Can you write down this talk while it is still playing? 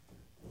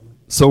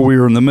So we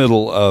are in the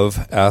middle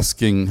of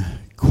asking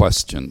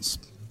questions,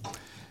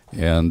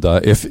 and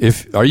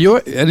if are you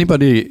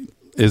anybody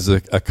is a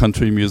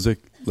country music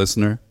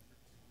listener?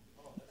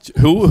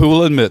 Who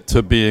will admit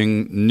to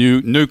being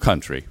new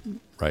country,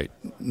 right?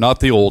 Not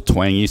the old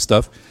twangy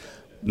stuff.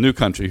 New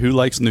country. Who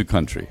likes new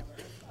country?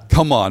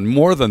 Come on,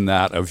 more than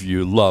that of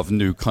you love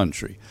new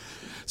country.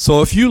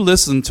 So if you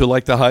listen to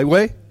like the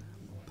Highway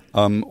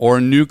or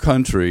New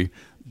Country,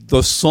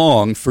 the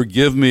song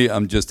 "Forgive Me,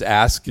 I'm Just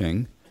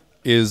Asking"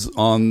 is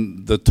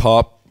on the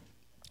top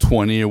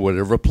 20 or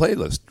whatever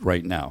playlist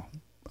right now.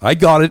 I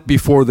got it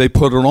before they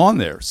put it on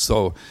there,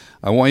 so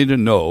I want you to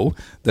know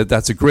that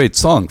that's a great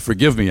song.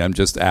 Forgive me, I'm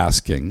just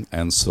asking,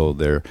 and so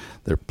they're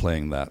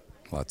playing that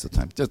lots of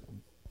times. Just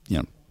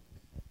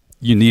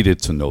you needed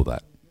to know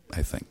that,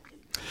 I think.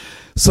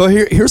 So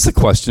here's the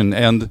question,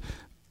 and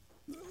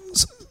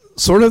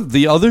sort of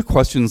the other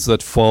questions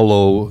that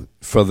follow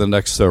for the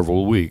next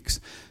several weeks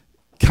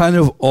kind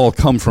of all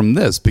come from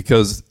this,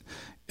 because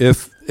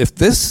if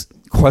this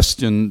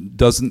question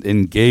doesn't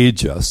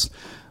engage us,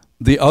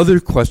 the other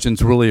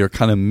questions really are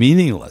kind of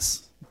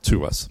meaningless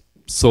to us.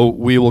 So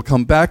we will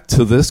come back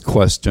to this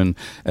question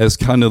as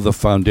kind of the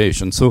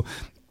foundation. So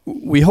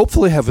we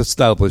hopefully have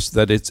established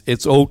that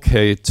it's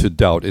okay to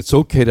doubt. It's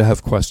okay to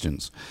have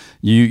questions.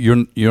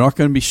 You're not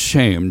going to be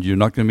shamed. You're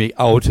not going to be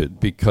outed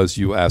because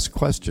you ask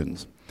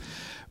questions.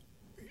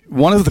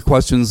 One of the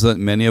questions that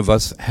many of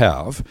us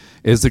have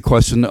is the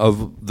question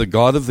of the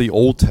God of the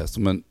Old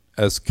Testament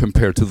as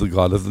compared to the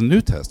God of the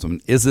New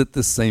Testament. Is it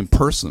the same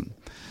person?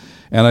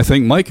 And I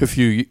think Mike a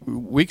few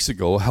weeks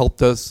ago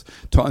helped us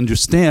to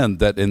understand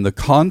that in the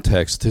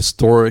context,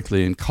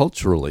 historically and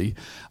culturally,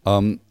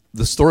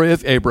 the story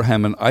of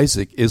Abraham and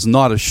Isaac is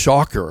not a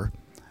shocker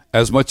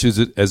as much as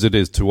it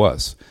is to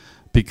us,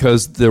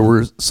 because there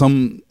were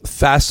some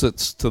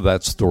facets to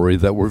that story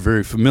that were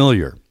very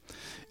familiar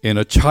in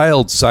a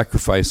child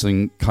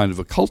sacrificing kind of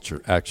a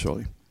culture,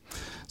 actually.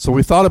 So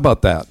we thought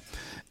about that.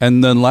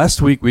 And then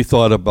last week we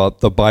thought about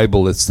the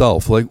Bible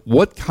itself. Like,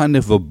 what kind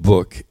of a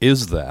book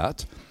is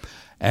that?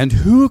 And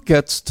who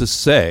gets to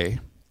say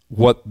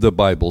what the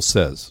Bible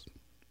says,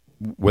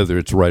 whether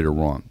it's right or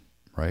wrong,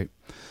 right?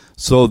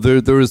 So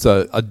there is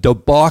a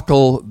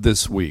debacle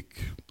this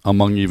week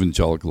among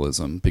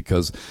evangelicalism,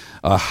 because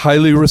a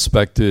highly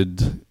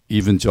respected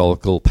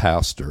evangelical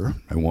pastor,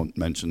 I won't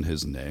mention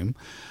his name,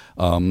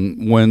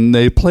 when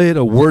they played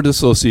a word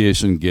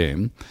association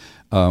game,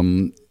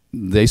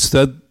 they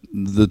said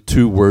the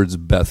two words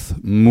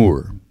Beth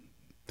Moore.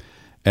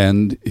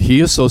 And he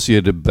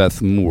associated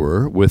Beth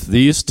Moore with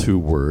these two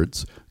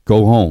words,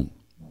 go home.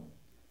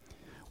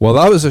 Well,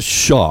 that was a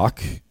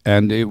shock,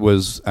 and it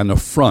was an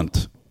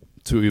affront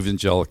to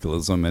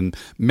evangelicalism, and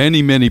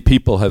many, many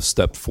people have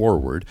stepped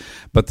forward.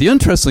 But the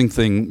interesting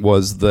thing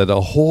was that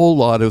a whole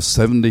lot of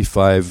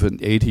 75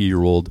 and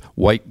 80-year-old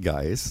white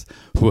guys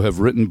who have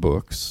written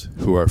books,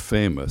 who are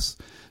famous,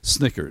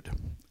 snickered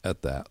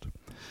at that.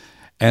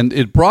 And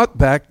it brought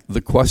back the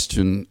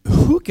question,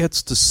 who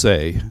gets to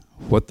say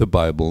what the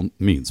Bible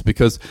means?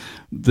 Because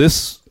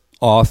this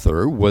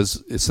author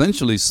was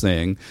essentially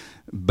saying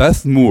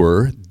Beth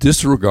Moore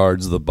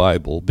disregards the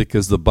Bible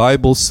because the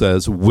Bible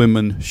says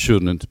women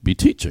shouldn't be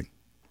teaching.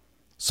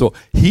 So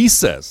he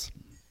says,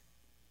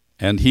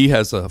 and he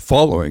has a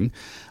following,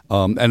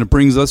 and it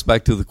brings us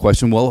back to the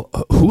question, well,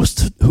 who's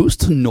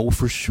to know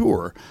for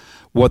sure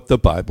what the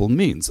Bible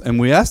means? And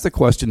we ask the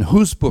question,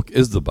 whose book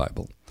is the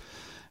Bible?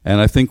 And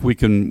I think we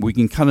can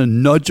kind of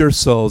nudge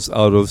ourselves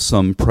out of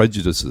some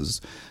prejudices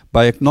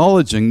by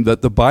acknowledging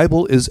that the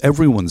Bible is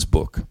everyone's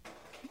book.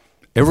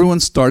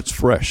 Everyone starts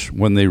fresh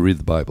when they read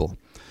the Bible.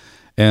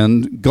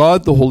 And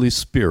God, the Holy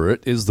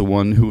Spirit, is the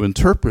one who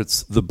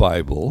interprets the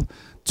Bible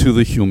to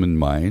the human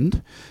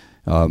mind.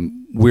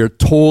 We're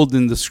told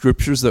in the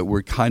Scriptures that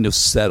we're kind of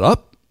set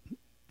up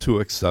to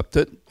accept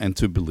it and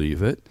to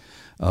believe it.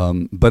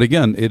 But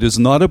again, it is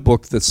not a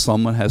book that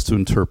someone has to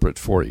interpret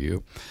for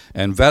you.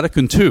 And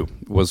Vatican II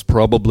was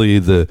probably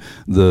the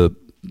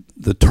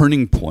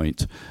turning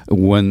point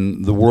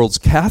when the world's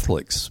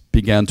Catholics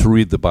began to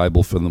read the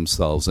Bible for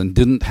themselves and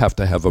didn't have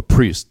to have a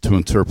priest to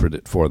interpret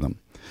it for them.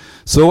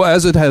 So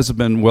as it has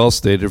been well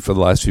stated for the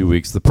last few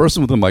weeks, the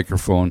person with the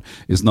microphone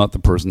is not the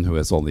person who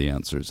has all the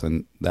answers.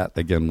 And that,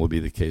 again, will be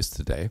the case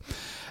today.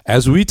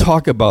 As we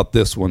talk about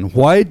this one,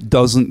 why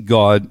doesn't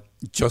God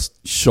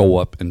just show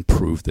up and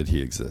prove that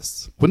he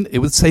exists? It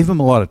would save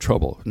him a lot of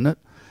trouble, wouldn't it?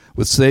 It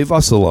would save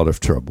us a lot of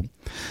trouble.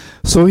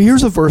 So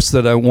here's a verse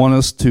that I want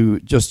us to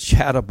just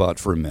chat about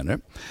for a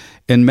minute.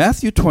 In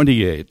Matthew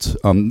 28,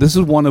 this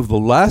is one of the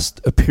last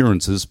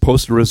appearances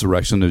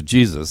post-resurrection of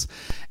Jesus,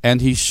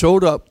 and he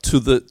showed up to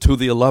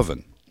the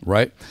 11,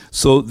 right?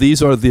 So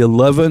these are the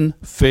 11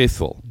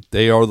 faithful.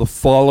 They are the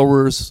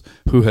followers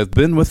who have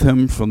been with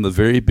him from the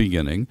very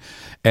beginning,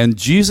 and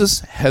Jesus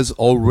has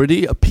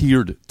already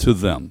appeared to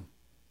them.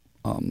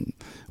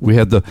 We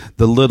had the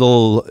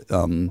little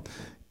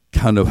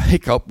kind of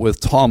hiccup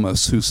with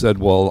Thomas, who said,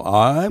 well,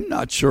 I'm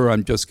not sure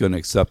I'm just going to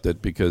accept it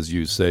because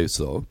you say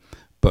so.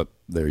 But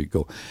there you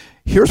go.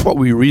 Here's what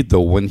we read,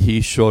 though, when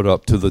he showed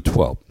up to the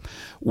 12.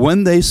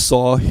 When they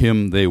saw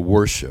him, they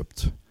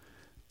worshipped,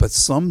 but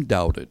some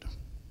doubted.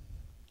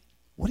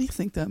 What do you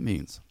think that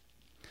means?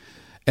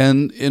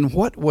 And in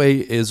what way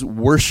is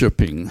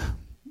worshiping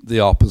the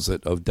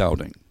opposite of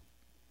doubting?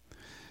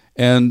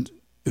 And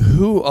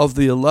who of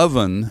the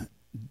 11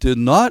 did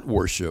not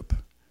worship,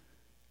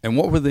 and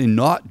what were they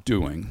not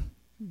doing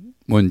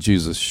when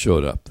Jesus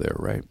showed up there,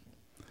 right?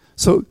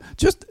 So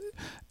just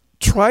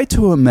try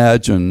to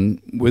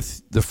imagine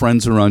with the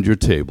friends around your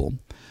table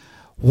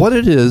what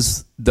it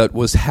is that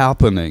was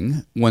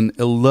happening when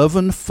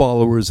 11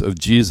 followers of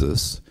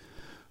Jesus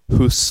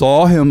who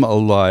saw him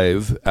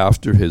alive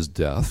after his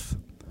death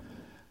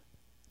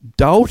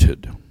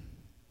doubted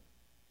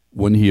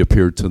when he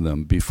appeared to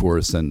them before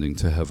ascending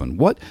to heaven.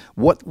 What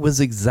was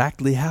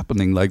exactly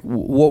happening? Like,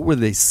 what were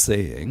they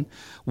saying?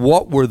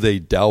 What were they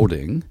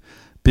doubting?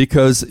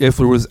 Because if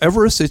there was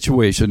ever a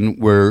situation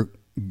where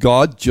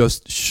God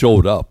just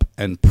showed up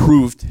and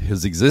proved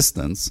his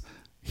existence,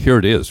 here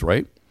it is,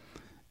 right?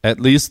 At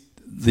least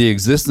the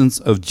existence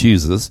of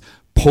Jesus,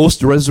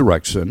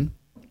 post-resurrection,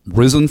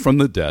 risen from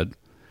the dead,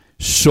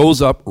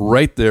 shows up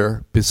right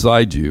there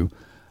beside you.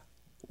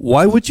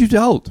 Why would you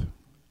doubt?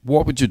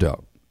 What would you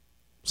doubt?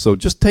 So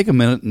just take a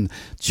minute and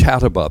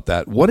chat about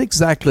that. What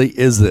exactly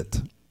is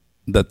it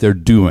that they're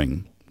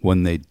doing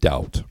when they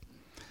doubt?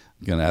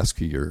 I'm going to ask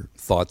you your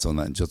thoughts on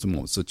that in just a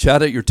moment. So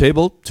chat at your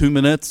table, 2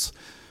 minutes.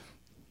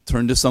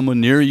 Turn to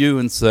someone near you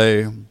and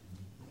say,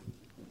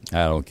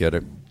 I don't get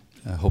it.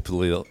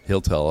 Hopefully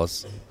he'll tell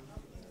us.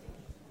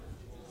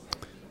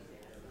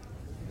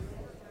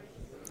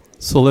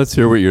 So let's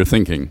hear what you're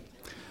thinking.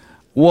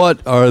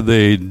 What are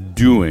they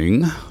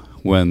doing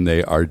when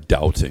they are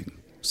doubting?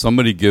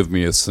 Somebody give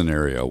me a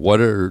scenario. What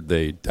are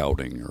they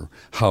doubting, or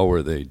how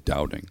are they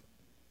doubting?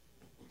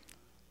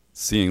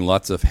 Seeing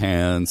lots of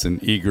hands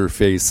and eager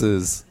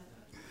faces.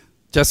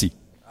 Jesse.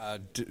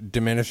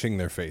 Diminishing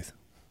their faith.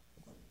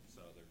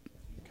 So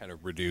they're kind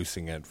of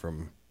reducing it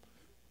from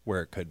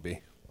where it could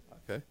be.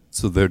 Okay.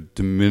 So they're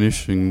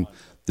diminishing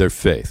their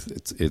faith.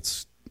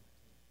 It's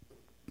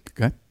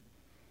okay.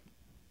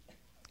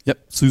 Yep,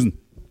 Susan.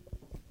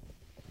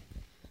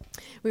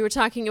 We were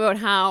talking about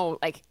how,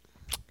 like,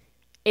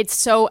 it's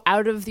so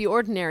out of the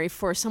ordinary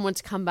for someone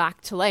to come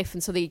back to life,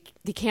 and so they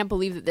can't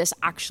believe that this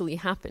actually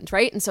happened,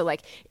 right? And so,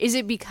 like, is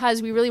it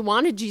because we really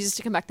wanted Jesus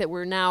to come back that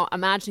we're now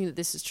imagining that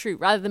this is true,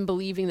 rather than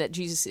believing that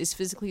Jesus is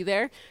physically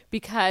there?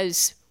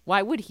 Because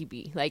why would he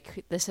be?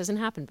 Like, this hasn't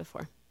happened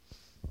before.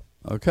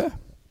 Okay.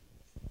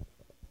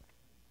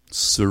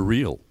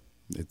 Surreal.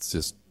 It's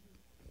just...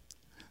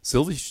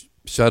 Sylvie,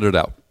 shout it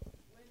out.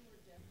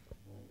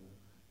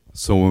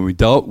 So when we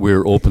doubt,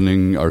 we're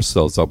opening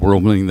ourselves up. We're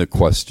opening the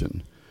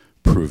question.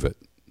 Prove it.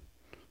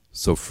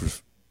 So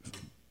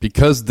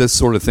because this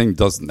sort of thing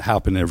doesn't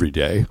happen every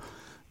day,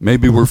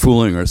 maybe we're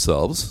fooling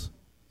ourselves.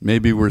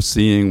 Maybe we're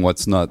seeing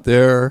what's not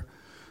there.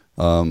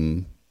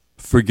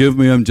 Forgive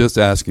me, I'm just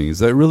asking. Is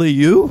that really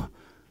you?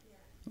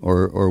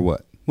 Or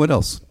what? What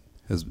else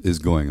is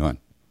going on?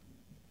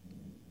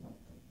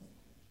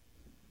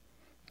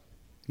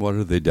 What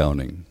are they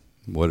doubting?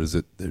 What is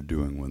it they're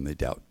doing when they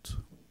doubt?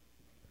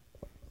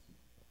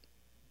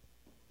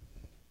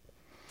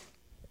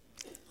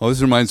 Oh, this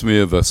reminds me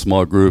of a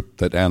small group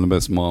that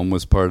Annabeth's mom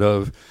was part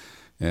of.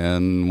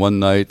 And one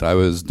night I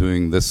was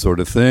doing this sort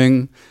of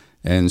thing,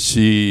 and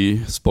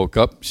she spoke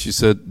up. She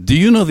said, "Do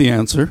you know the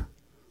answer?"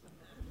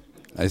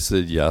 I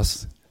said,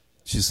 "Yes."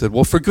 She said,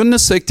 "Well, for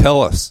goodness sake,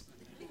 tell us."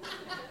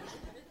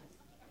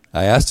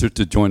 I asked her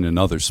to join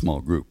another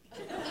small group.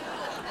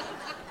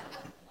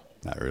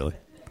 Not really.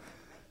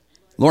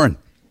 Lauren.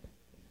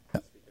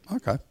 Yeah.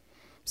 Okay.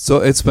 So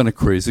it's been a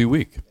crazy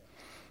week.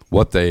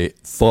 What they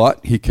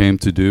thought he came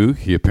to do,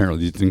 he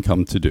apparently didn't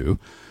come to do.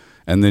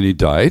 And then he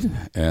died,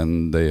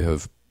 and they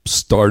have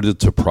started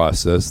to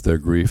process their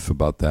grief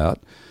about that.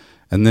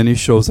 And then he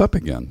shows up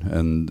again,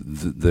 and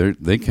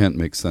they can't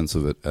make sense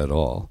of it at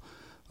all.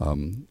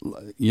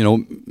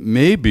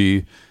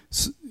 Maybe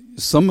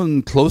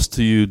someone close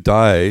to you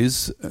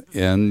dies,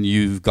 and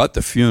you've got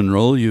the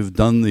funeral, you've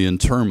done the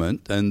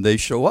interment, and they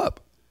show up.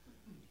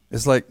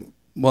 It's like,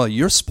 well,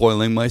 you're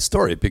spoiling my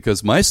story,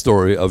 because my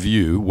story of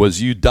you was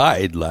you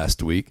died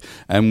last week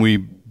and we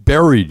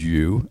buried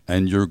you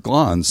and you're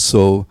gone.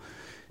 So,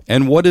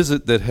 and what is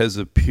it that has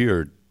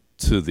appeared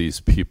to these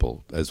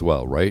people as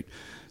well, right?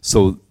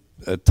 So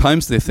at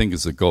times they think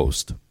it's a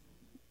ghost.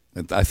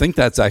 And I think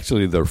that's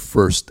actually their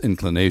first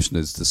inclination,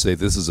 is to say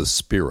this is a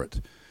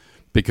spirit,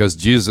 because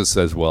Jesus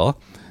says,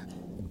 well,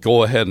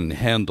 go ahead and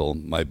handle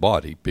my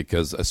body,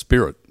 because a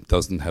spirit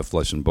doesn't have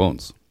flesh and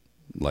bones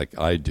like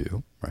I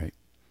do, right?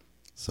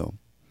 So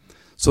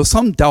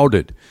some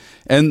doubted.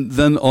 And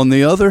then on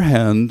the other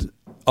hand,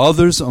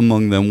 others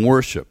among them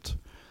worshipped.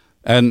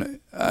 And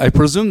I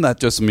presume that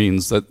just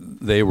means that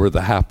they were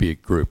the happy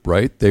group,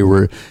 right? They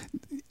were,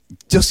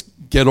 just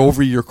get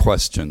over your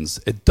questions.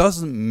 It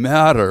doesn't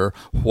matter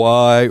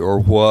why or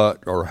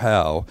what or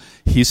how.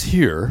 He's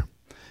here,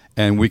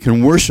 and we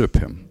can worship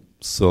him.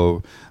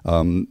 So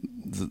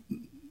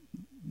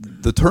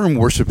the term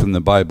worship in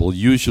the Bible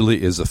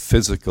usually is a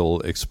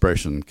physical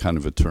expression kind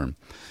of a term.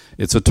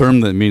 It's a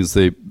term that means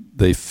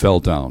they fell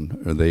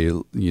down, or they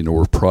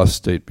were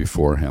prostrate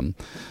before him,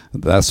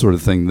 that sort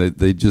of thing.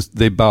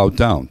 They bowed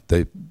down.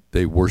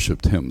 They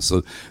worshipped him.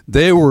 So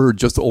they were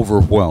just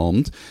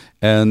overwhelmed,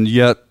 and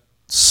yet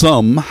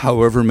some,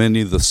 however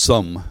many the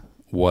sum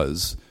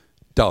was,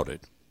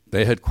 doubted.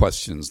 They had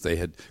questions. They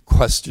had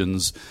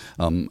questions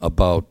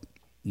about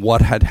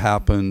what had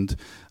happened.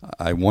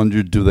 I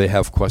wondered, do they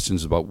have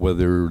questions about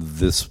whether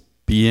this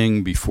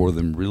being before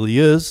them really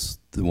is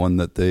the one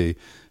that they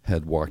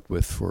had walked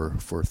with for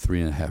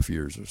 3.5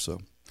 years or so?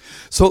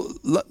 So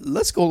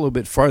let's go a little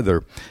bit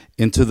farther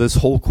into this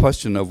whole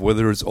question of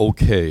whether it's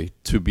okay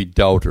to be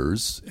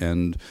doubters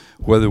and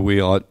whether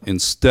we ought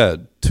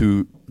instead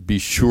to be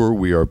sure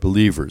we are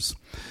believers.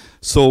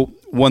 So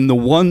when the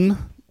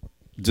one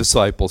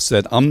disciple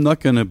said, I'm not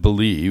going to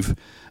believe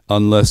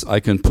unless I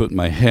can put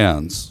my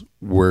hands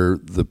where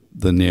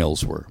the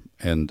nails were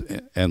and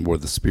where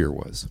the spear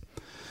was.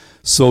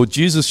 So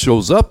Jesus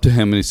shows up to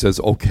him and he says,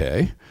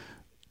 okay,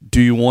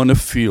 do you want to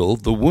feel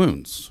the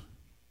wounds?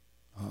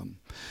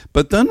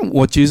 But then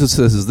what Jesus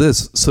says is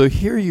this, so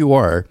here you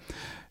are,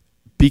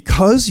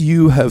 because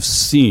you have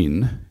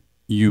seen,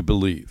 you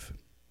believe.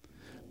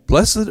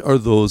 Blessed are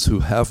those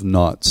who have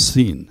not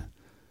seen,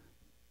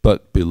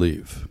 but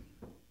believe.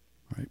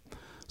 Right?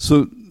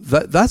 So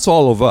that's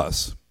all of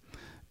us.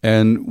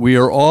 And we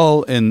are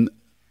all in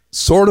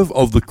sort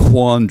of the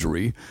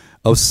quandary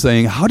of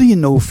saying, how do you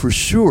know for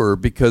sure?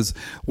 Because,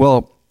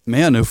 well,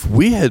 man, if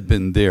we had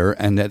been there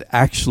and had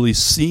actually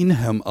seen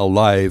him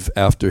alive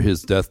after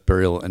his death,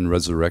 burial, and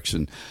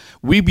resurrection,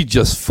 we'd be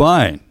just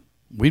fine.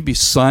 We'd be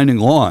signing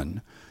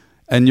on.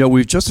 And yet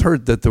we've just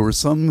heard that there were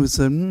some who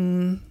said,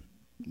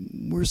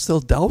 we're still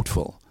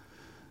doubtful.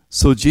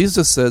 So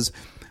Jesus says,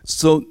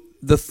 so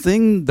the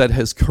thing that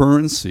has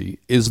currency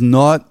is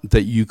not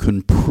that you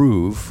can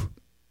prove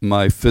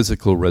my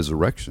physical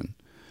resurrection.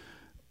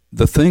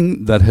 The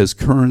thing that has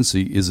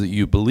currency is that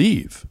you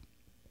believe.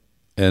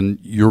 And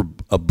you're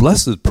a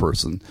blessed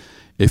person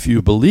if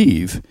you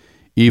believe,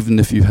 even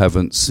if you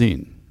haven't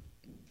seen.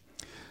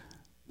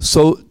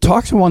 So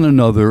talk to one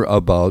another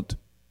about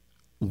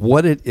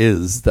what it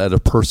is that a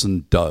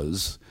person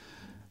does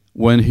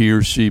when he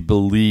or she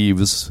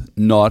believes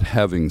not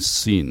having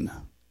seen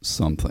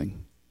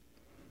something.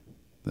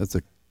 That's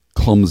a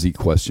clumsy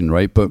question,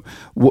 right? But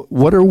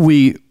what are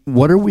we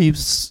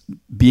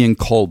being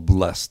called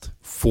blessed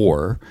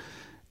for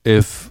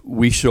if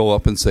we show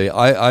up and say,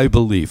 I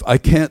believe? I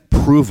can't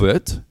prove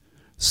it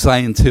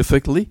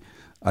scientifically.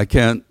 I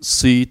can't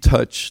see,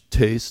 touch,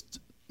 taste,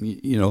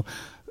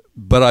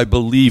 but I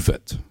believe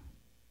it.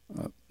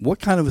 What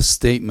kind of a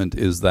statement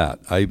is that?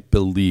 I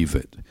believe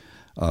it.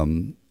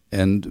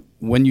 And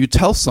when you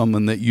tell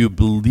someone that you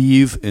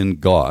believe in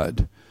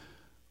God,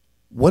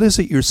 what is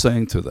it you're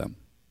saying to them?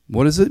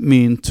 What does it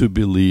mean to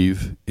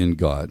believe in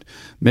God?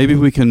 Maybe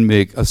we can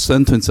make a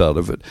sentence out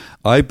of it.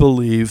 I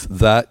believe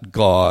that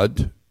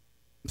God...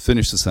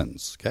 Finish the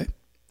sentence, okay?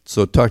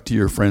 So talk to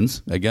your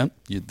friends again.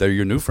 They're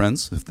your new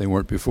friends if they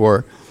weren't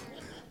before.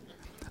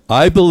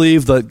 I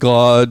believe that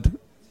God...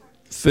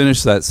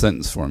 Finish that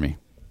sentence for me.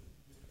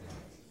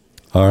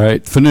 All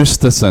right, finish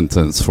the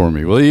sentence for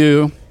me, will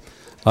you?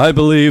 I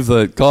believe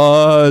that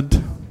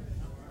God...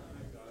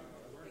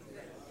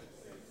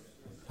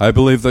 I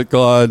believe that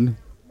God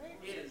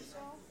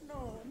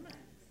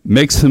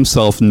makes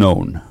himself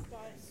known.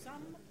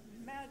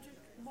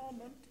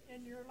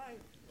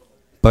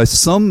 By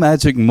some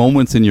magic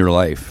moment in your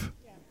life.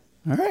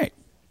 All right.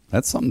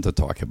 That's something to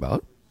talk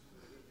about.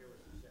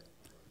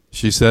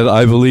 She said,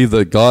 I believe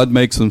that God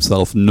makes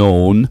himself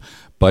known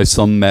by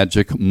some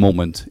magic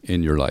moment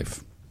in your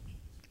life.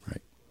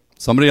 Right.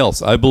 Somebody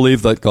else. I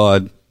believe that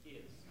God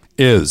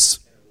is.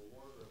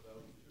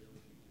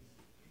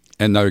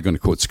 And now you're going to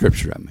quote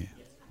scripture at me.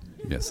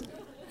 Yes.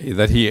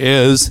 That he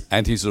is,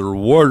 and he's a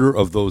rewarder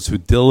of those who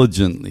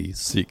diligently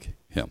seek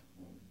him.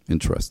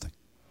 Interesting.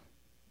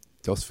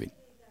 Josephine.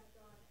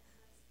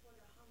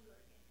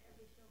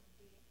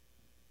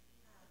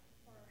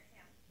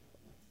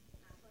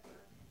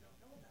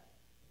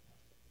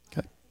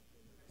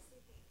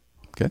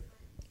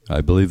 I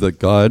believe that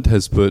God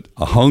has put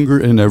a hunger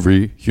in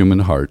every human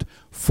heart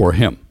for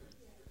him.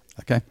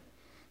 Okay?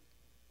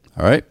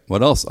 All right,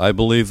 what else? I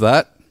believe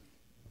that.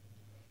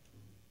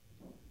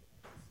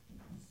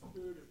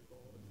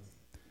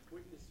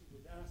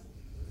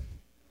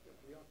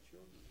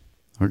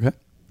 Okay?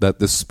 That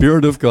the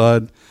Spirit of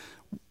God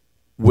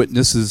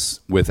witnesses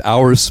with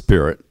our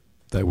spirit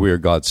that we are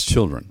God's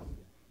children.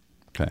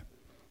 Okay?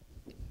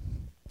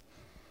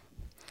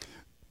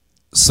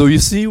 So you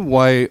see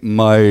why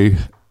my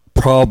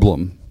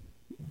problem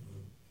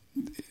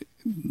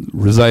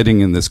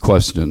residing in this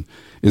question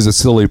is a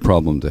silly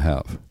problem to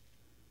have.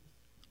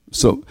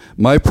 So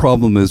my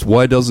problem is,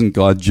 why doesn't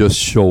God just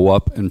show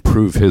up and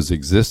prove his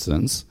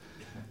existence?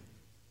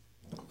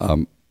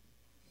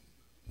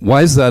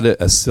 Why is that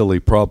a silly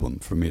problem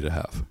for me to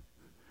have?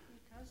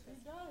 Because he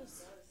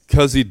does.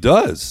 Because he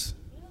does.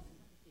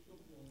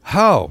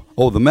 How?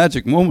 Oh, the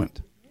magic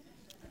moment.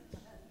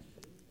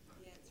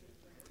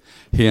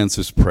 He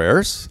answers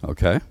prayers,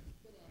 okay.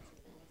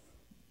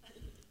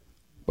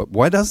 But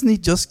why doesn't he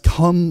just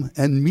come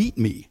and meet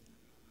me?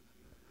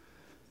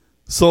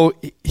 So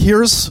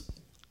here's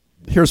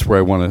where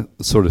I want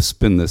to sort of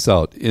spin this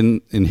out.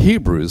 In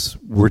Hebrews,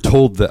 we're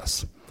told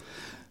this.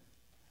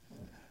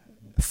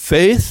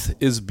 Faith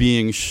is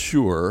being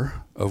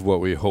sure of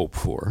what we hope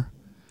for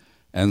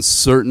and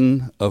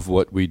certain of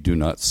what we do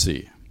not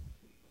see.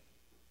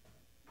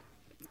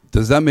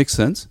 Does that make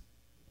sense?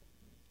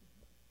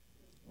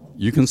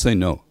 You can say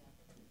no.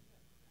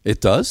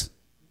 It does?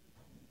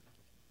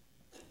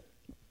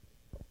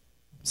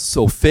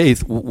 So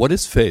faith, what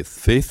is faith?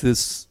 Faith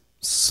is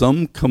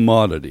some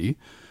commodity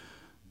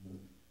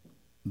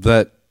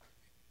that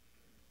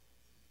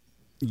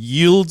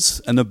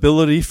yields an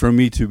ability for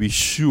me to be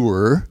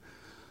sure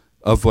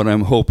of what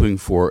I'm hoping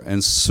for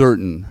and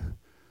certain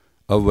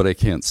of what I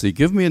can't see.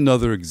 Give me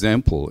another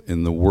example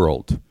in the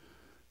world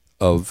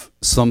of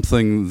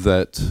something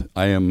that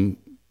I am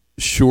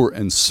sure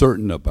and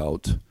certain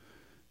about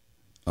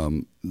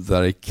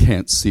that I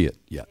can't see it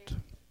yet.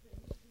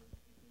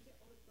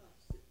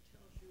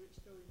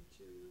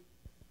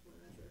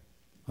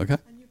 Okay.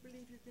 And you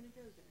believe you're going to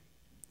go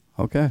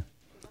there. Okay.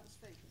 That's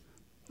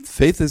faith.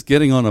 Faith is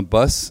getting on a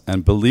bus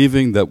and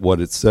believing that what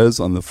it says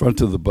on the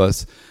front of the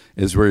bus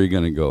is where you're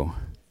going to go.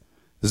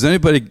 Has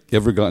anybody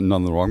ever gotten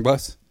on the wrong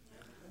bus?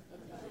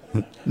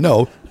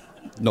 No,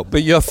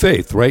 but you have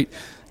faith, right?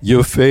 You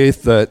have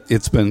faith that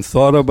it's been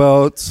thought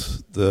about,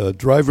 the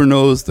driver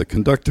knows, the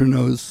conductor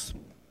knows.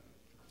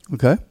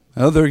 Okay?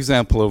 Another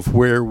example of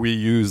where we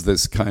use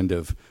this kind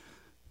of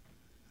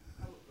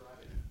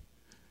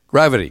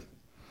gravity.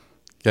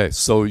 Okay,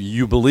 so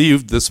you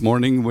believed this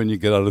morning when you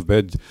get out of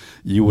bed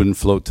you wouldn't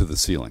float to the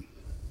ceiling.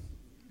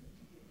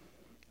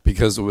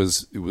 Because it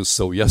was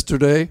so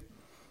yesterday,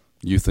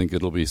 you think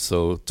it'll be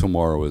so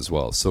tomorrow as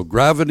well. So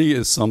gravity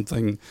is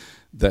something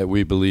that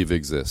we believe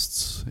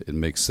exists. It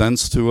makes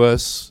sense to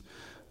us.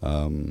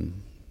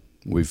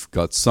 We've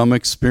got some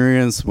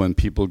experience when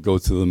people go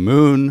to the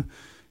moon,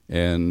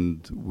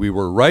 and we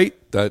were right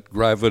that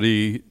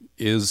gravity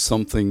is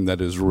something that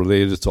is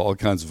related to all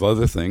kinds of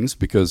other things,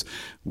 because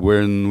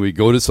when we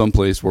go to some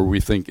place where we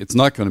think it's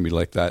not going to be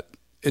like that,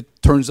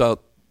 it turns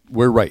out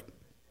we're right?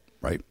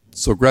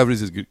 So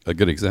gravity is a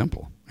good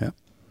example. Yeah.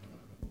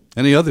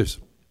 Any others?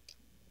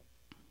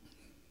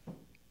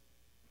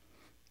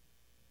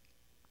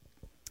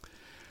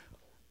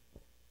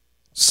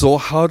 So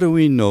how do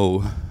we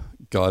know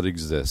God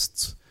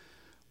exists?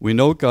 We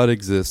know God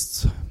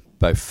exists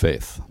by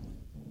faith.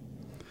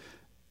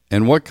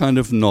 And what kind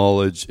of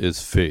knowledge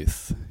is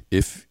faith?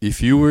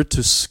 If you were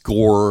to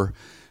score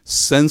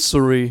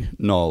sensory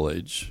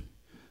knowledge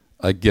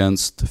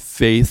against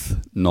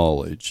faith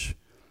knowledge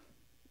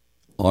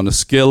on a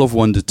scale of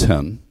 1 to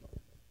 10,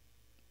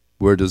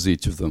 where does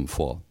each of them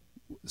fall?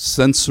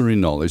 Sensory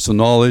knowledge. So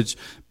knowledge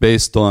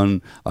based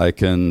on I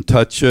can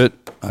touch it,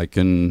 I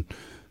can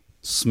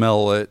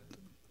smell it.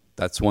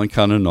 That's one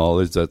kind of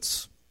knowledge.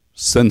 That's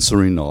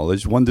sensory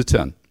knowledge. 1 to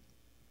 10.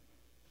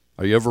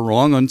 Are you ever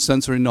wrong on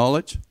sensory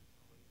knowledge?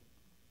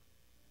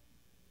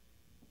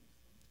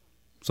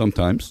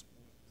 Sometimes.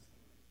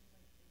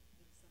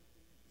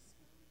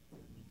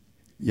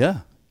 Yeah.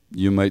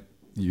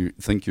 You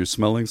think you're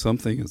smelling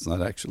something, it's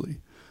not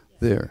actually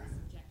there.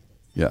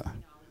 Yeah.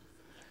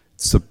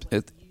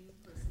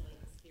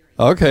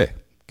 Okay,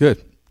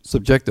 good.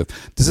 Subjective.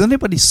 Does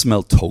anybody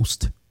smell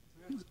toast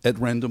at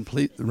random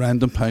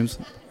times?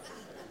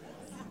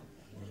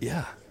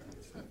 Yeah.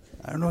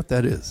 I don't know what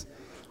that is.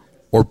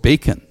 Or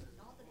bacon.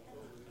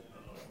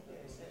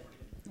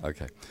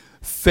 Okay.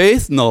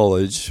 Faith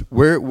knowledge,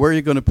 where are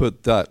you going to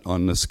put that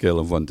on the scale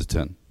of 1 to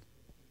 10?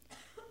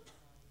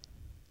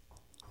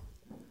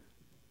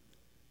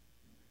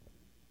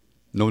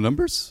 No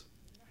numbers?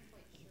 I'm not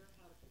quite sure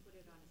how to put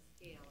it on a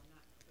scale. I'm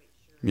not quite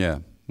sure. Yeah.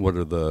 What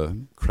are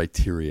the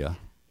criteria?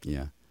 Yeah.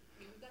 I mean,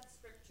 we've got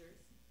scriptures.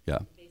 Yeah.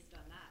 Based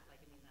on that,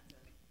 that's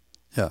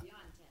Yeah.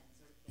 beyond 10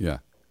 sort of thing. Yeah.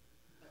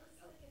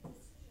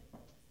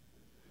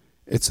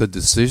 It's a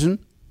decision?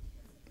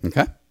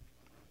 Okay.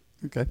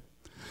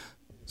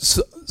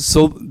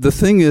 So the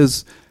thing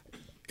is,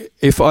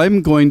 if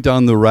I'm going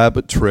down the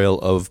rabbit trail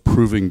of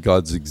proving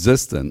God's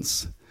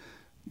existence,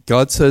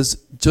 God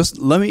says, just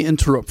let me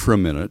interrupt for a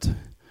minute.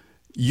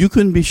 You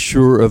can be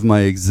sure of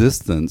my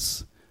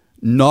existence,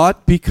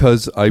 not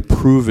because I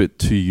prove it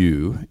to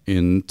you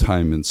in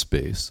time and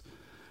space,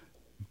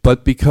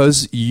 but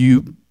because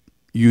you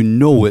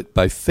know it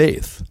by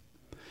faith.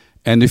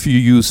 And if you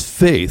use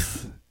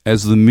faith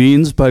as the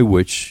means by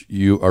which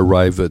you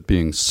arrive at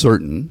being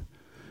certain,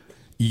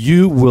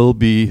 you will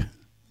be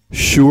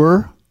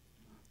sure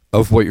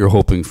of what you're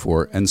hoping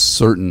for and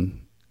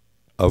certain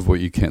of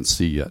what you can't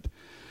see yet.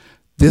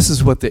 This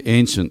is what the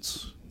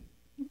ancients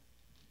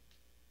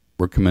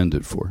were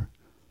commended for.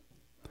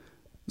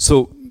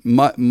 So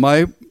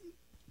my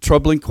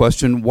troubling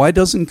question, why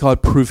doesn't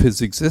God prove his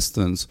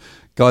existence?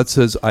 God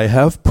says, I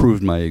have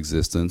proved my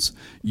existence.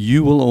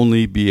 You will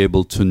only be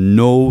able to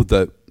know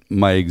that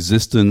my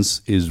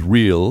existence is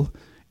real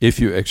if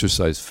you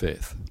exercise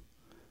faith.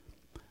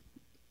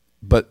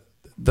 But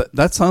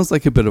that sounds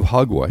like a bit of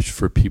hogwash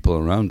for people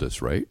around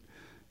us, right?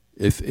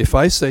 If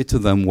I say to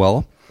them,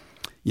 well,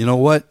 you know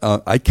what,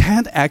 I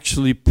can't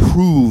actually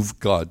prove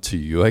God to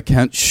you. I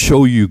can't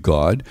show you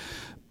God.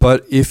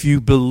 But if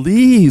you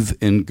believe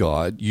in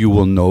God, you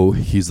will know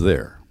he's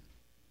there.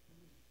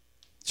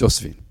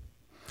 Josephine.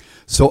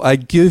 So I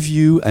give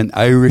you an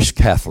Irish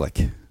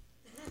Catholic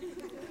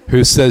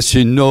who says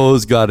she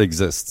knows God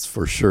exists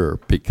for sure,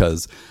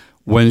 because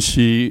when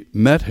she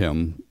met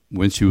him,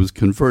 when she was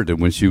converted,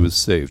 when she was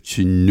saved,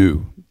 she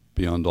knew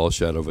beyond all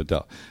shadow of a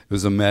doubt. It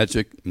was a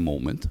magic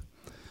moment.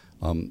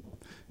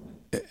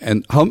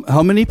 And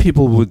how many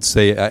people would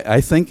say,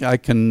 I think I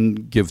can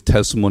give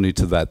testimony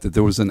to that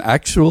there was an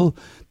actual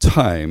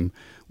time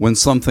when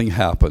something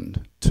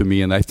happened to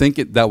me, and I think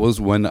that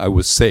was when I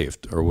was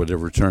saved, or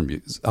whatever term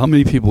you use. How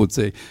many people would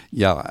say,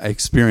 yeah, I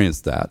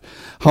experienced that?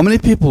 How many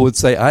people would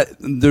say,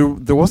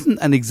 there wasn't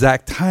an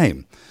exact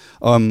time?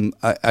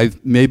 I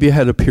maybe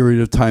had a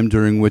period of time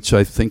during which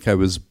I think I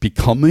was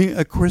becoming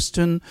a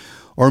Christian,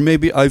 or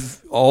maybe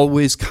I've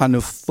always kind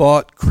of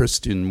thought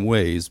Christian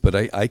ways, but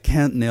I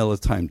can't nail a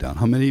time down.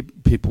 How many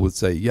people would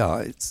say, yeah,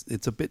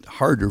 it's a bit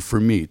harder for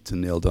me to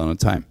nail down a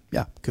time?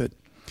 Yeah, good.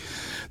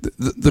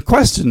 The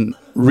question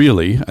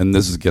really, and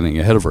this is getting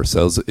ahead of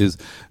ourselves, is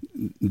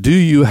do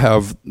you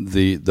have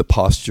the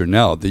posture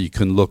now that you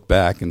can look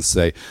back and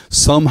say,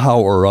 somehow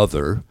or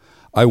other,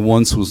 I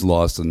once was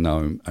lost and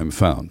now I'm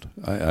found.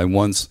 I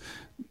once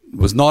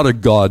was not a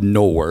God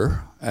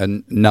knower,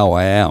 and now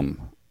I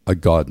am a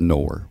God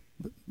knower.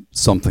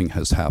 Something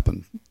has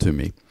happened to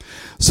me.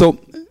 So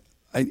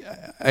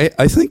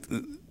I think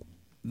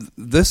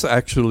this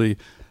actually,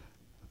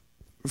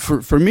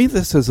 for me,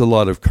 this has a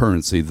lot of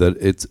currency, that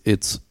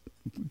it's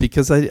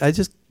because I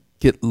just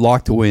get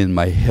locked away in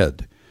my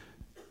head.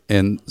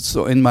 And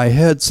so in my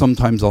head,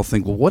 sometimes I'll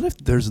think, well, what if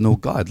there's no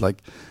God?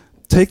 Like,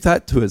 take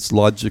that to its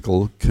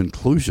logical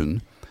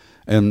conclusion.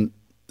 And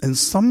in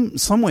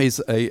some ways,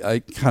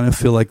 I kind of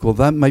feel like, well,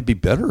 that might be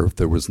better if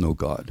there was no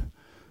God.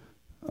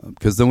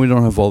 Because then we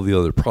don't have all the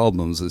other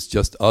problems. It's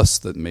just us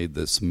that made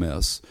this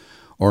mess.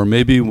 Or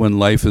maybe when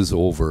life is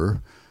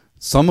over,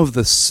 some of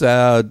the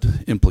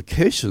sad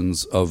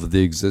implications of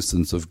the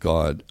existence of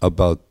God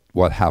about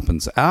what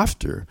happens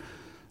after,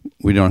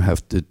 we don't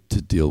have to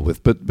deal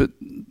with. But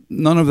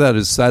none of that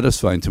is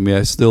satisfying to me.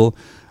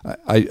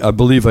 I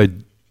believe I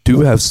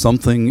do have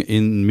something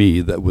in me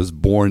that was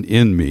born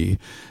in me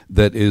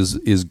that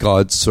is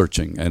God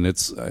searching. And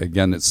it's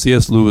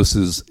C.S.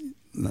 Lewis's,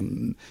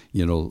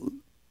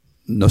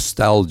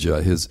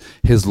 nostalgia,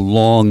 his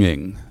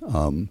longing.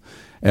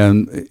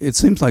 And it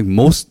seems like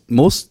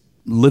most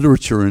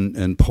literature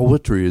and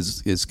poetry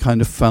is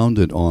kind of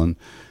founded on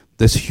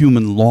this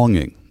human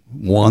longing,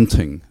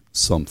 wanting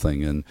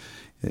something. And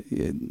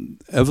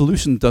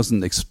evolution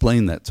doesn't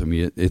explain that to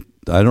me.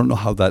 I don't know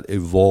how that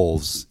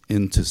evolves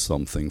into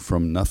something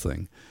from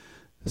nothing.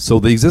 So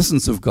the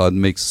existence of God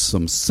makes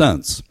some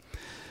sense.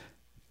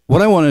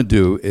 What I want to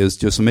do is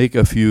just make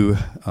a few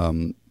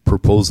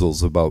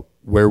proposals about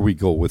where we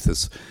go with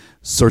this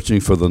searching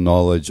for the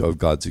knowledge of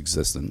God's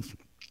existence.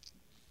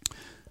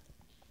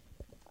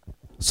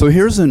 So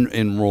here's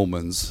in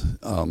Romans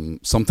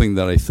something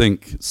that I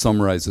think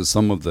summarizes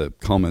some of the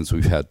comments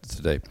we've had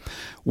today.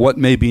 What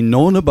may be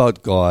known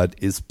about God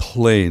is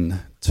plain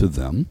to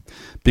them,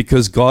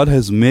 because God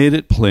has made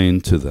it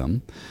plain to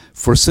them.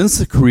 For since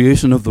the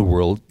creation of the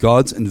world,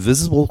 God's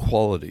invisible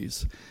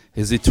qualities,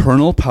 his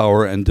eternal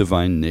power and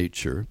divine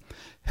nature,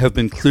 have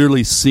been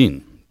clearly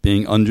seen,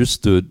 being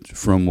understood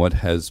from what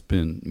has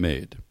been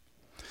made.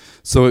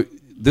 So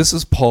this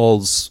is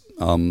Paul's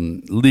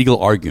legal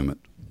argument.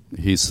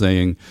 He's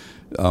saying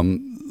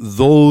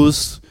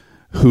those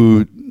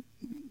who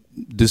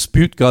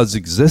dispute God's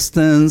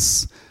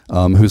existence,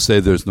 who say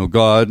there's no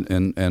God,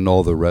 and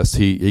all the rest,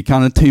 he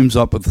kind of teams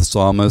up with the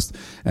psalmist,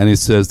 and he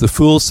says, the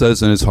fool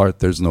says in his heart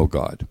there's no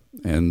God.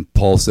 And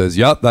Paul says,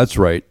 yeah, that's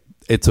right.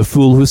 It's a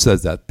fool who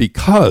says that,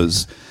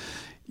 because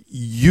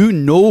you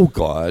know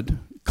God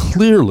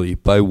clearly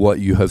by what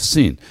you have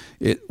seen.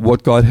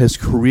 What God has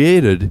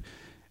created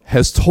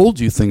has told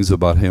you things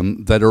about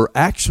him that are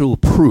actual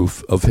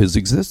proof of his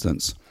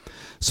existence.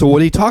 So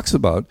what he talks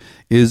about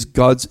is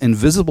God's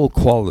invisible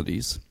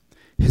qualities,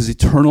 his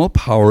eternal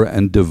power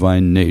and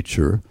divine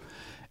nature,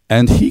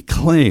 and he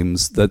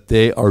claims that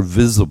they are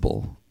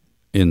visible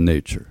in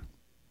nature.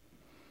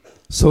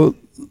 So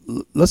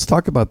let's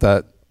talk about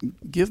that.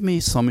 Give me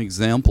some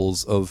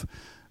examples of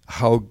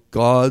how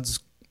God's,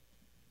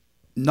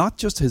 not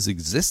just his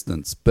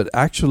existence, but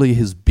actually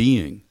his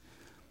being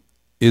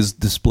is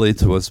displayed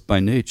to us by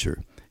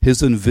nature.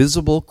 His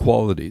invisible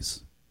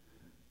qualities,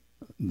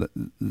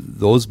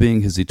 those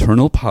being his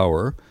eternal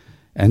power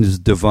and his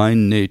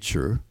divine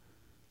nature,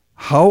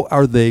 how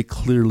are they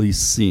clearly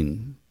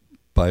seen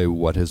by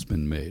what has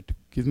been made?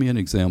 Give me an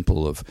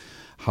example of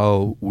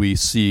how we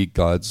see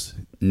God's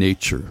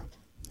nature,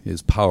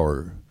 his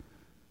power,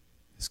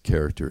 his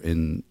character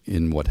in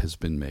what has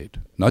been made.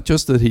 Not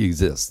just that he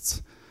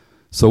exists,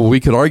 So we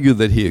could argue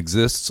that he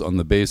exists on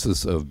the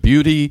basis of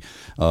beauty.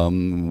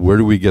 Where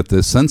do we get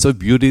this sense of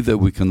beauty that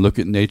we can look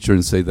at nature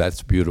and say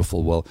that's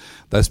beautiful? Well,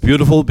 that's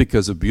beautiful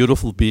because a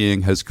beautiful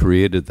being has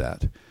created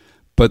that.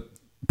 But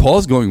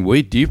Paul's going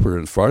way deeper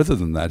and farther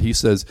than that. He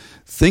says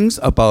things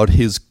about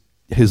his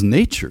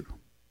nature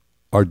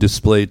are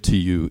displayed to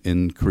you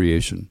in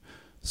creation.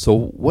 So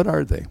what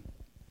are they?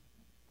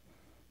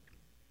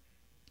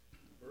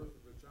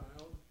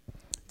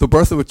 The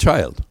birth of a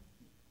child.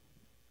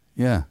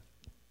 Yeah.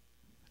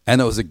 And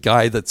it was a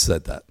guy that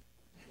said that.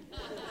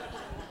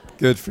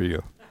 Good for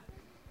you.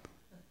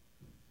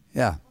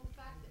 Yeah. The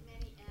fact that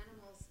many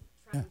animals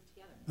travel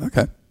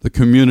together. Okay. The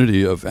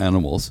community of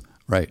animals,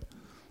 right.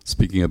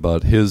 Speaking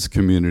about his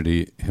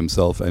community,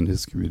 himself and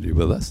his community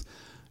with us.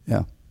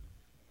 Yeah.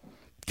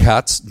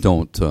 Cats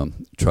don't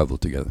travel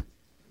together.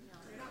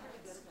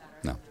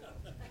 No.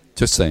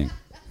 Just saying.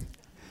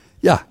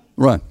 Yeah,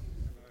 Ron.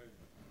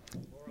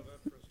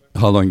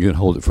 How long are you going to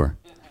hold it for?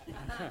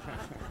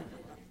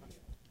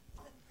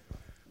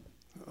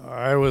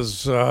 I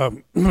was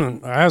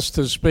asked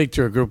to speak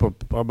to a group of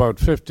about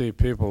 50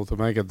 people to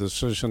make a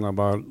decision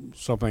about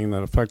something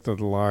that affected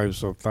the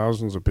lives of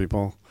thousands of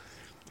people.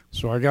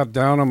 So I got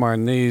down on my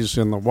knees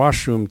in the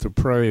washroom to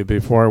pray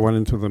before I went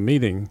into the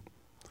meeting.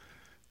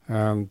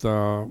 And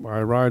I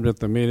arrived at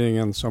the meeting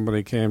and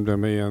somebody came to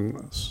me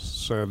and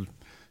said,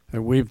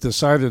 "We've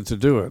decided to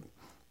do it,"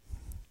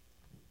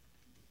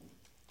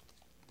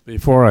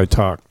 before I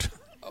talked.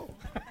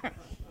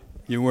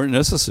 You weren't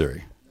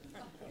necessary.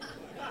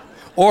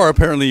 Or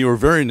apparently you were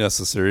very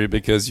necessary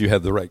because you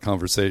had the right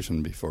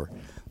conversation before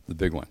the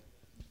big one.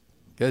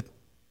 Good.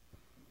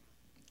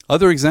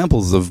 Other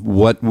examples of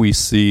what we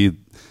see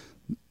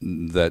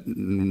that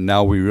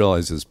now we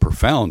realize is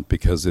profound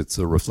because it's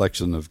a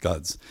reflection of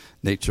God's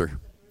nature.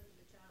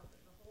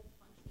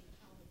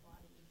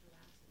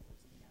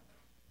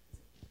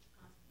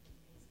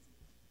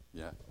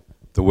 Yeah.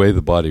 The way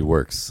the body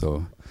works.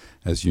 So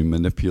as you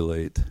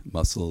manipulate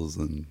muscles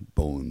and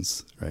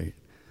bones, right?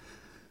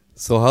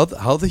 So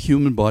how the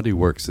human body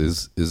works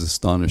is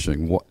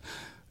astonishing.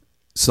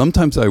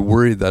 Sometimes I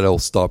worry that I'll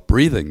stop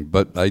breathing,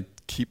 but I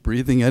keep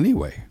breathing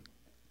anyway.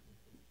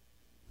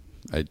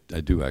 I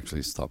do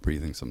actually stop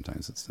breathing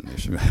sometimes. It's an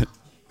issue.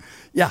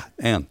 Yeah,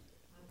 Anne.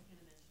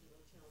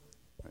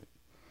 Right.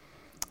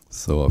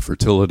 So a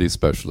fertility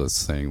specialist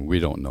saying, we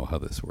don't know how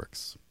this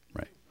works.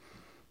 Right.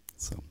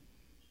 So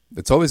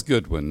it's always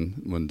good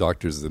when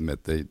doctors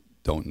admit they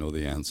don't know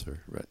the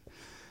answer. Right.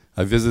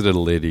 I visited a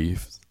lady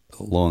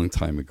a long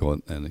time ago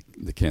in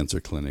the cancer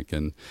clinic,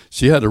 and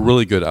she had a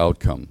really good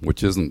outcome,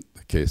 which isn't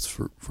the case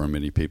for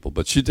many people,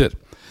 but she did.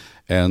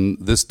 And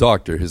this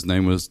doctor, his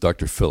name was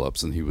Dr.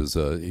 Phillips, and he was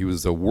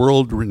a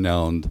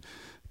world-renowned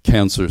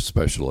cancer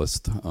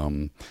specialist.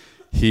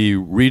 He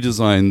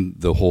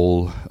redesigned the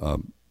whole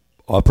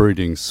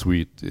operating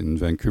suite in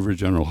Vancouver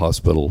General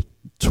Hospital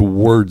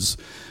towards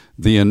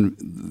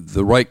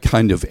the right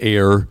kind of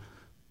air,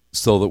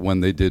 so that when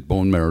they did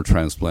bone marrow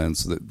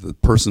transplants, the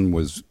person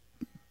was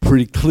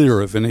pretty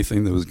clear of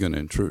anything that was going to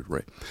intrude,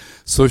 right?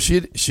 So she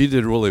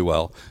did really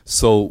well.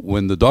 So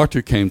when the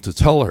doctor came to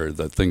tell her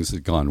that things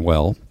had gone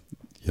well,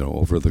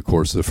 over the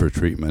course of her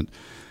treatment,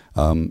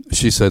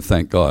 she said,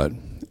 "Thank God."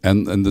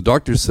 And the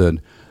doctor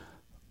said,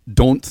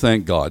 "Don't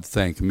thank God,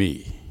 thank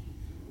me."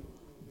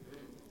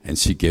 And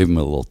she gave him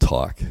a little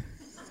talk,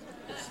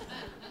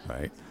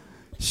 right?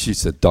 She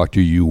said,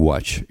 "Doctor, you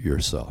watch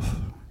yourself.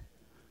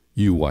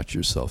 You watch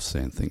yourself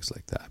saying things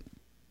like that."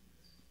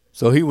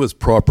 So he was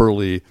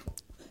properly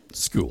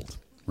schooled,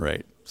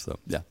 right? So,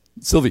 yeah.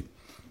 Sylvie.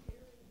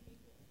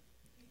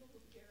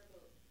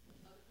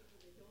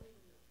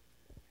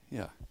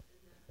 Yeah.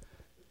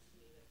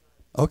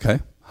 Okay.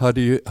 How do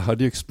you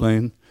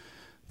explain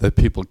that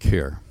people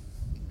care,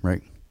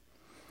 right?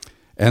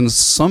 And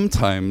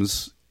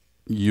sometimes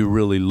you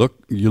really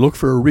look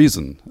for a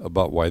reason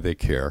about why they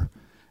care,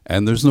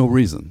 and there's no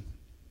reason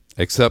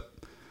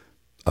except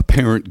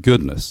apparent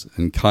goodness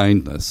and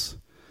kindness.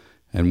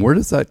 And where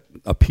does that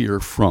appear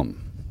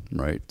from,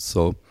 right?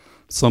 So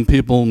some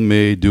people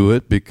may do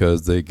it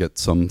because they get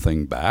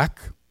something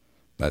back.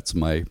 That's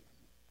my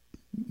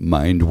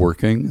mind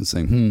working and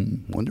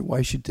saying, wonder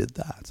why she did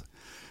that.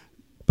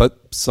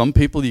 But some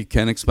people you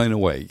can't explain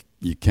away.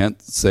 You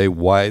can't say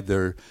why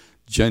they're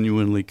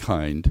genuinely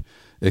kind,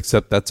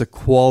 except that's a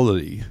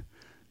quality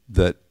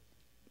that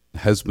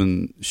has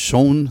been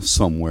shown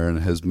somewhere and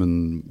has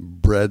been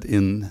bred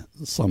in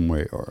some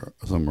way or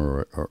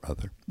somewhere or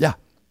other. Yeah.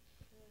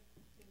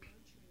 The nurturing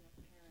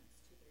of parents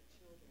to their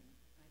children,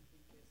 I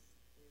think,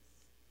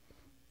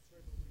 is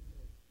sort of a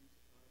window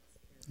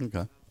into God's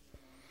care. Okay.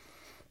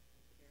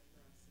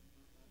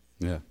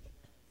 Yeah.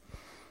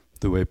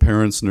 The way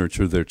parents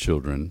nurture their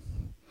children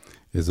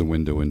is a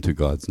window into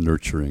God's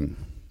nurturing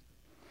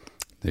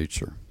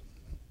nature.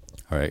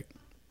 All right.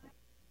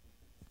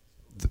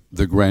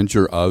 The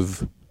grandeur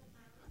of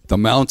the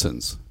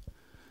mountains.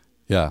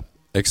 Yeah.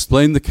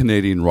 Explain the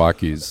Canadian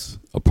Rockies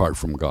apart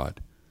from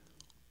God.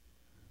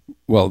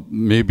 Well,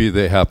 maybe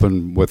they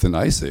happen with an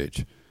ice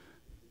age.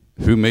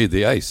 who made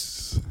the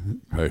ice?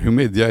 Right? Who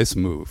made the ice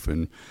move?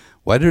 And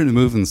why did it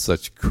move in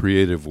such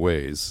creative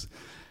ways?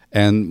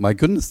 And my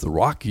goodness, the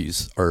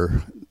Rockies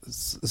are...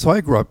 So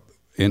I grew up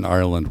in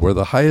Ireland where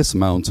the highest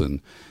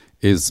mountain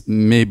is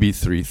maybe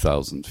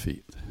 3,000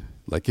 feet.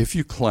 Like if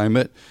you climb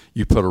it,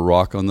 you put a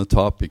rock on the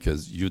top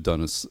because you've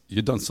done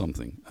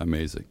something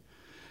amazing.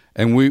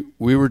 And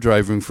we were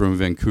driving from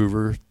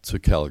Vancouver to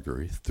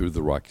Calgary through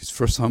the Rockies.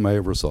 First time I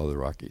ever saw the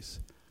Rockies.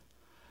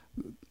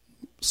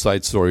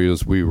 Side story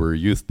is we were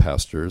youth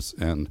pastors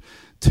and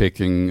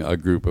taking a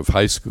group of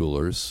high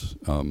schoolers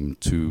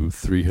to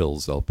Three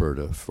Hills,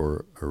 Alberta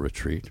for a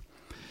retreat.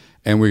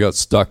 And we got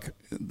stuck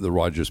at the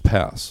Rogers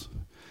Pass.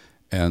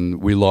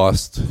 And we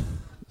lost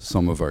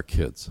some of our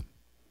kids.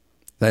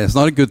 It's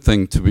not a good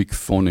thing to be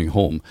phoning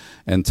home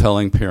and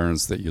telling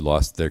parents that you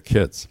lost their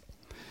kids.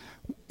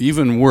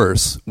 Even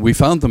worse, we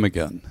found them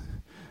again.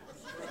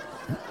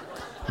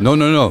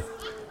 No.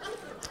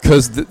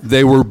 Because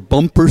they were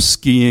bumper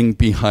skiing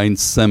behind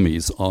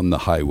semis on the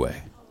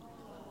highway.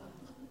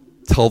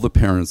 Tell the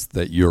parents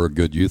that you're a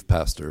good youth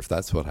pastor if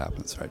that's what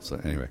happens, right?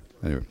 So anyway,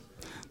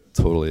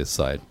 totally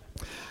aside.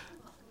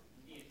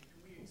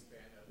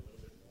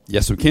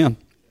 Yes, we can.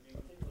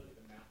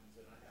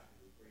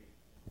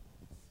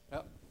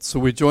 So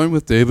we join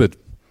with David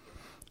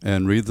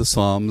and read the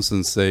Psalms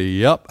and say,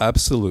 yep,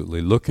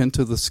 absolutely, look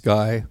into the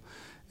sky.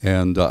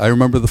 And I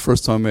remember the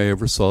first time I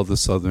ever saw the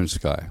southern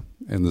sky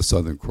and the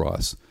Southern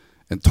Cross.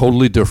 And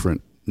totally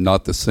different,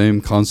 not the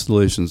same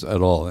constellations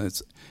at all.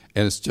 And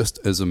it's just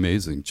as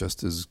amazing,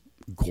 just as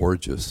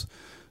gorgeous.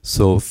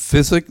 So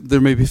there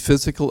may be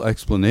physical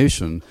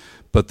explanation,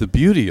 but the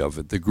beauty of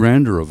it, the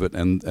grandeur of it,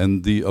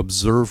 and the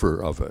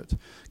observer of it.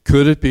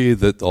 Could it be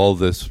that all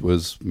this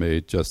was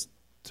made just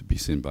to be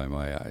seen by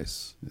my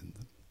eyes,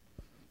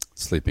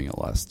 sleeping at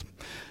last?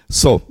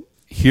 So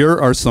here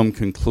are some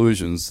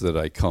conclusions that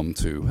I come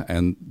to,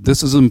 and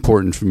this is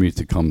important for me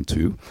to come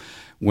to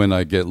when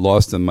I get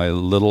lost in my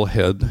little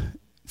head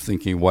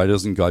thinking, why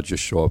doesn't God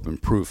just show up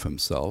and prove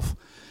himself?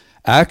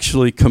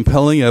 Actually,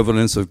 compelling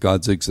evidence of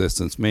God's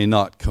existence may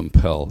not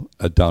compel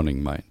a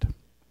doubting mind.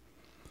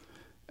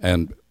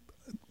 And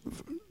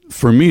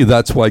for me,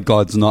 that's why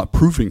God's not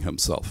proving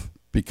himself,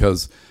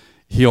 because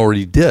he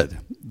already did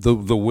the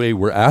way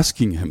we're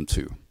asking him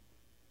to.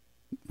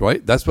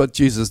 Right? That's what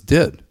Jesus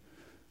did.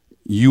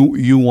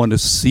 You want to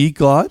see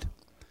God?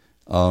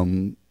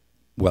 Well,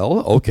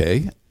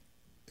 okay.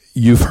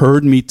 You've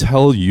heard me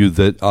tell you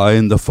that I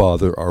and the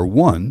Father are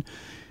one.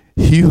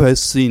 He who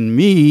has seen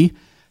me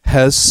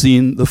has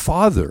seen the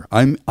Father.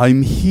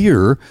 I'm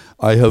here.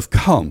 I have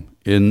come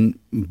in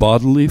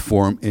bodily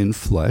form, in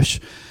flesh.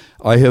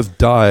 I have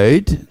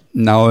died.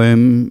 Now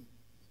I'm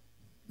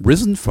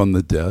risen from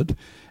the dead,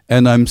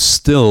 and I'm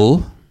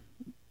still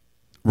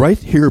right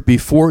here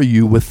before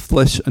you with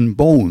flesh and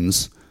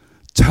bones,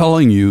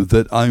 telling you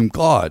that I'm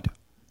God.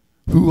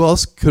 Who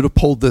else could have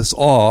pulled this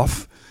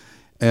off?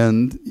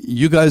 And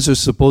you guys are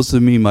supposed to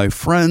be my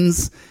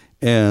friends.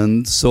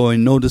 And so I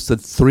noticed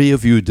that 3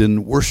 of you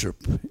didn't worship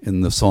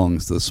in the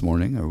songs this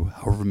morning, or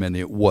however many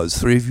it was.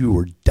 3 of you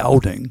were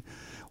doubting.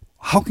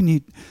 How can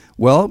you?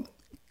 Well,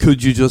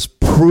 could you just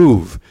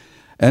prove?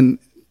 And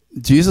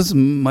Jesus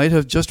might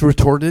have just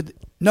retorted,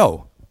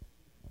 no.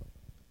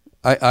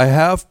 I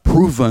have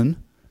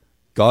proven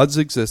God's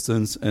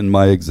existence and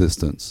my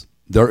existence.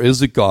 There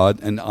is a God,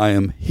 and I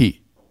am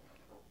he.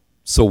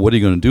 So what are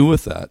you going to do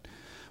with that?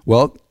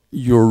 Well,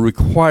 you're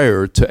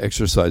required to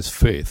exercise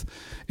faith.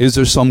 Is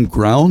there some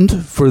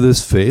ground for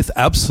this faith?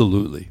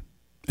 Absolutely.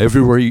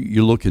 Everywhere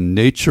you look in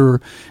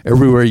nature,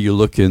 everywhere you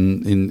look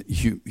in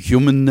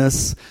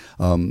humanness,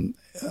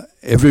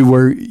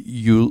 everywhere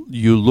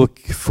you look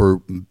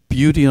for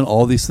beauty and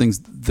all these things,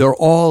 they're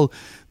all,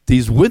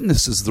 these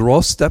witnesses, they're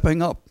all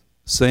stepping up,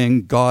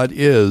 saying God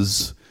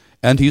is,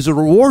 and he's a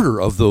rewarder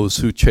of those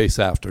who chase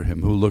after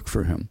him, who look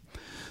for him.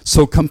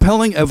 So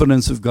compelling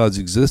evidence of God's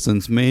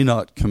existence may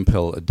not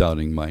compel a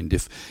doubting mind.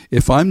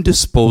 If I'm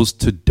disposed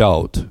to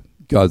doubt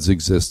God's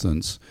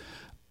existence,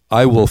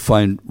 I will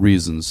find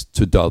reasons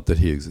to doubt that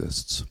he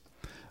exists.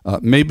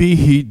 Maybe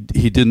he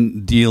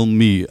didn't deal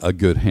me a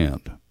good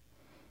hand,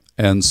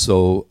 and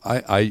so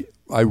I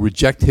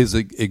reject his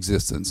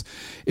existence.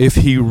 If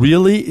he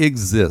really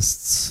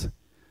exists,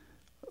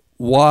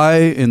 why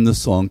in the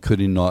song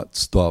could he not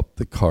stop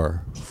the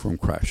car from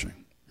crashing?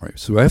 Right.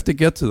 So I have to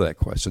get to that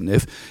question.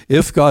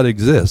 If God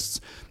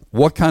exists,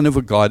 what kind of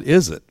a God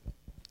is it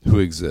who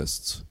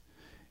exists?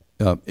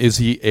 Is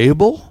he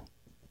able?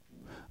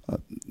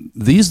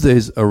 These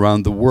days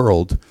around the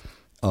world,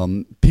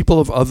 people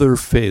of other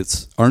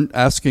faiths aren't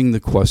asking the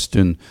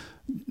question,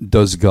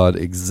 does God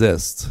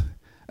exist?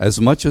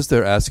 As much as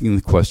they're asking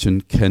the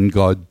question, can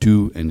God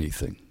do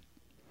anything?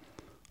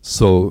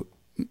 So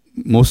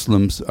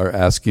Muslims are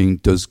asking,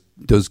 does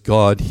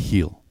God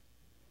heal?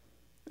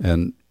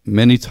 And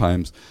many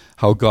times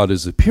how God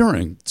is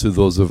appearing to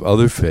those of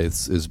other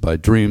faiths is by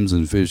dreams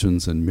and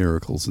visions and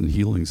miracles and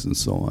healings and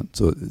so on.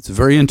 So it's a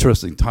very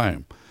interesting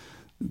time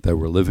that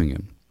we're living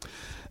in.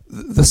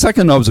 The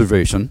second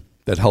observation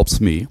that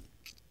helps me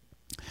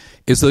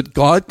is that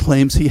God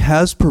claims he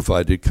has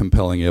provided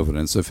compelling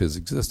evidence of his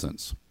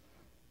existence.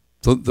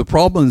 So the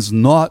problem is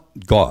not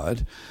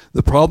God.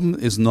 The problem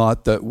is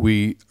not that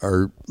we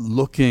are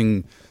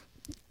looking,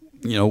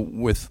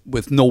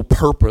 with no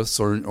purpose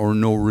or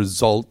no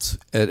result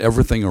at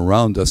everything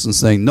around us and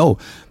saying, no,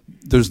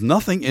 there's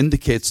nothing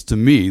indicates to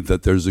me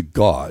that there's a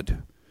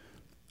God.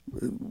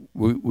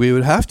 We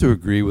would have to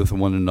agree with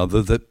one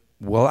another that,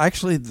 well,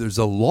 actually, there's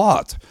a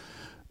lot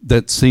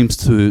that seems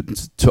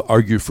to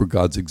argue for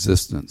God's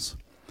existence.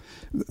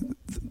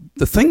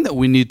 The thing that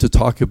we need to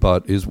talk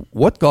about is,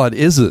 what God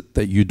is it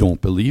that you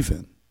don't believe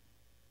in,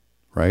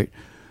 right?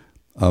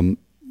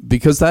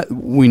 Because that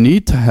we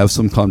need to have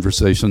some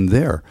conversation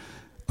there.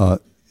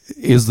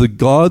 Is the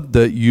God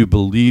that you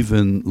believe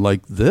in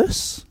like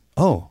this?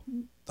 Oh,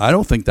 I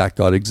don't think that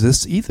God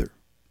exists either.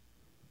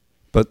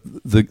 But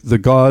the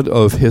God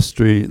of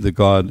history, the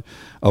God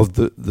of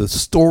the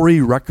story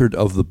record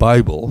of the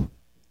Bible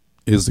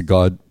is the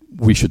God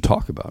we should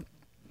talk about.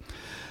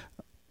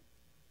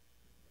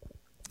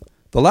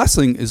 The last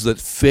thing is that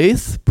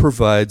faith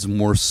provides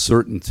more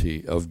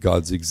certainty of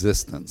God's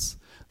existence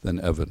than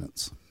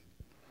evidence.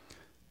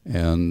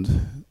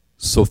 And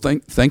so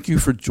thank you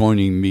for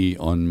joining me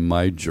on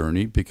my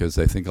journey, because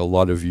I think a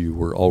lot of you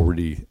were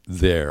already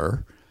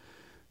there.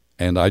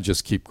 And I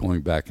just keep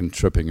going back and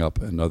tripping up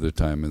another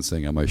time and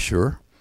saying, am I sure?